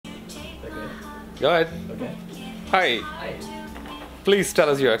Go ahead. Okay. Hi. Hi. Please tell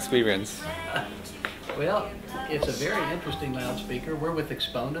us your experience. Well, it's a very interesting loudspeaker. We're with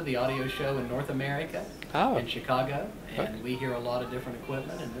Exponda, the audio show in North America, in Chicago, and we hear a lot of different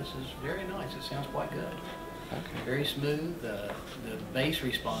equipment, and this is very nice. It sounds quite good. Okay. Very smooth. The bass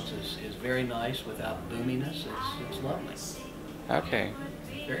response is very nice without boominess. It's lovely. Okay.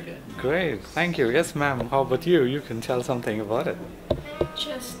 Very good. Great. Thank you. Yes, ma'am. How about you? You can tell something about it.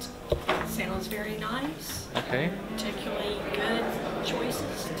 Just sounds very nice. Okay. Particularly good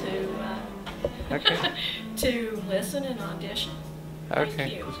choices Okay. to listen and audition. Okay.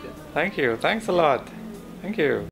 Thank you. That's good. Thank you. Thanks a lot. Thank you.